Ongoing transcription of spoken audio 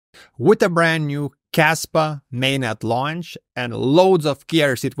With a brand new Kaspa mainnet launch and loads of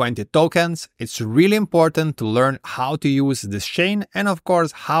KRC20 tokens, it's really important to learn how to use this chain and of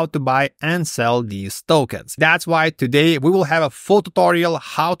course how to buy and sell these tokens. That's why today we will have a full tutorial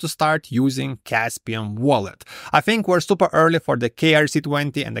how to start using Kaspium wallet. I think we're super early for the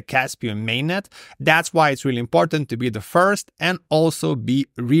KRC20 and the Kaspium mainnet. That's why it's really important to be the first and also be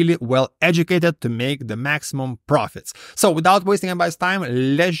really well educated to make the maximum profits. So without wasting anybody's time,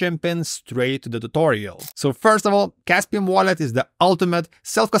 let's jump in straight to the tutorial. So first of all, Kaspium wallet is the ultimate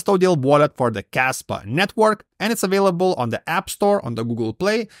self-custodial wallet for the Kaspa network, and it's available on the App Store, on the Google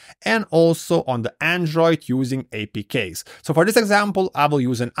Play, and also on the Android using APKs. So for this example, I will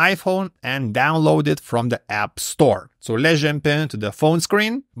use an iPhone and download it from the App Store. So let's jump into the phone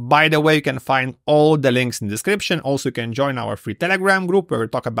screen. By the way, you can find all the links in the description. Also, you can join our free Telegram group where we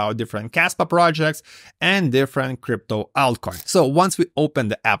talk about different Kaspa projects and different crypto altcoins. So once we open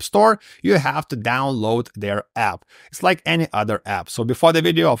the App Store, you have to download their app. It's like any other app. So before the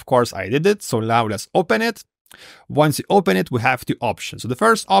video, of course, I did it. So now let's open it. Once you open it, we have two options. So the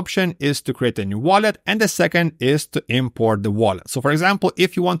first option is to create a new wallet, and the second is to import the wallet. So for example,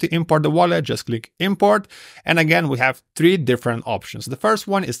 if you want to import the wallet, just click import. And again, we have three different options. The first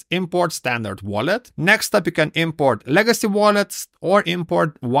one is import standard wallet. Next up, you can import legacy wallets or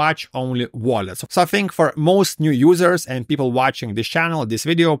import watch only wallets. So I think for most new users and people watching this channel, this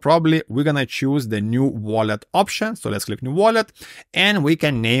video, probably we're going to choose the new wallet option. So let's click new wallet and we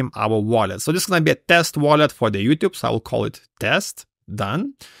can name our wallet. So this is going to be a test wallet for the YouTube, so I will call it test.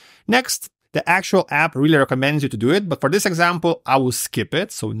 Done. Next, the actual app really recommends you to do it, but for this example, I will skip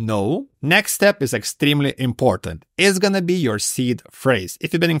it, so no. Next step is extremely important. It's gonna be your seed phrase.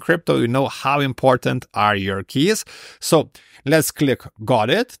 If you've been in crypto, you know how important are your keys. So let's click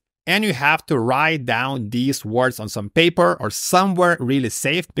got it. And you have to write down these words on some paper or somewhere really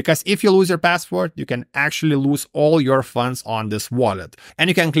safe, because if you lose your password, you can actually lose all your funds on this wallet.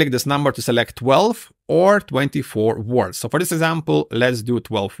 And you can click this number to select 12 or 24 words. So for this example, let's do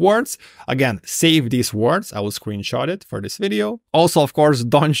 12 words. Again, save these words. I will screenshot it for this video. Also, of course,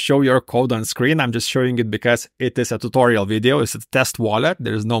 don't show your code on screen. I'm just showing it because it is a tutorial video. It's a test wallet.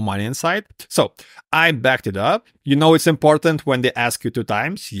 There's no money inside. So I backed it up. You know it's important when they ask you 2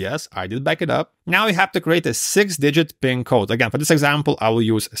 times. Yes, I did back it up. Now you have to create a 6-digit PIN code. Again, for this example, I will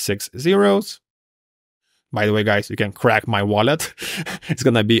use 6 zeros. By the way, guys, you can crack my wallet. It's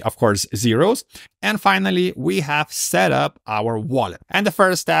going to be, of course, zeros. And finally, we have set up our wallet. And the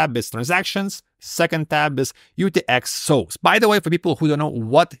first tab is transactions. Second tab is UTXOs. By the way, for people who don't know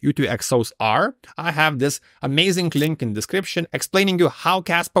what UTXOs are, I have this amazing link in the description explaining you how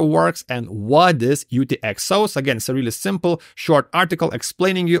Kaspa works and what is UTXOs. Again, it's a really simple, short article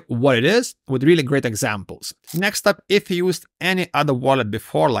explaining you what it is with really great examples. Next up, if you used any other wallet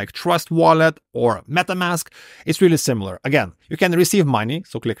before, like Trust Wallet or MetaMask, it's really similar. Again, you can receive money,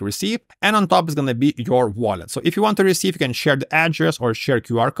 so click receive, and on top is going to be your wallet. So if you want to receive, you can share the address or share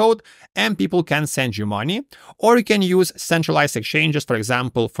QR code, and people can send you money, or you can use centralized exchanges. For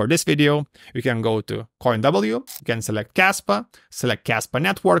example, for this video, you can go to COINW, you can select Kaspa, select Kaspa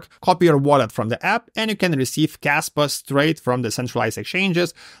network, copy your wallet from the app, and you can receive Kaspa straight from the centralized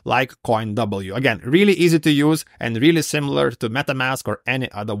exchanges like COINW. Again, really easy to use and really similar to MetaMask or any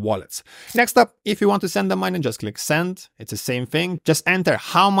other wallets. Next up, if you want to send the money, just click send. It's the same thing. Just enter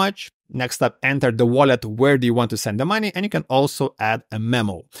how much. Next up, enter the wallet where do you want to send the money, and you can also add a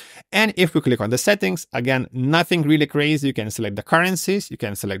memo. And if we click on the settings, again, nothing really crazy. You can select the currencies, you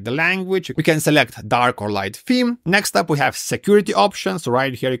can select the language, we can select dark or light theme. Next up, we have security options. So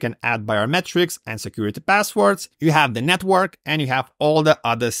right here, you can add biometrics and security passwords. You have the network and you have all the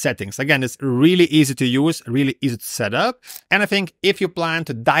other settings. Again, it's really easy to use, really easy to set up. And I think if you plan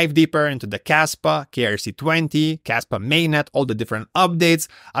to dive deeper into the Kaspa, KRC20, Kaspa mainnet, all the different updates,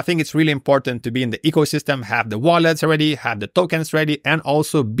 I think it's really important to be in the ecosystem, have the wallets ready, have the tokens ready, and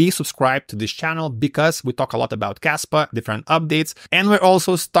also be subscribed to this channel because we talk a lot about Kaspa, different updates, and we're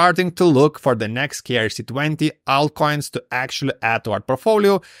also starting to look for the next KRC20 altcoins to actually add to our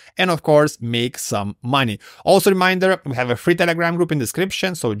portfolio and of course make some money. Also reminder, we have a free Telegram group in the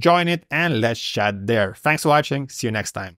description, so join it and let's chat there. Thanks for watching. See you next time.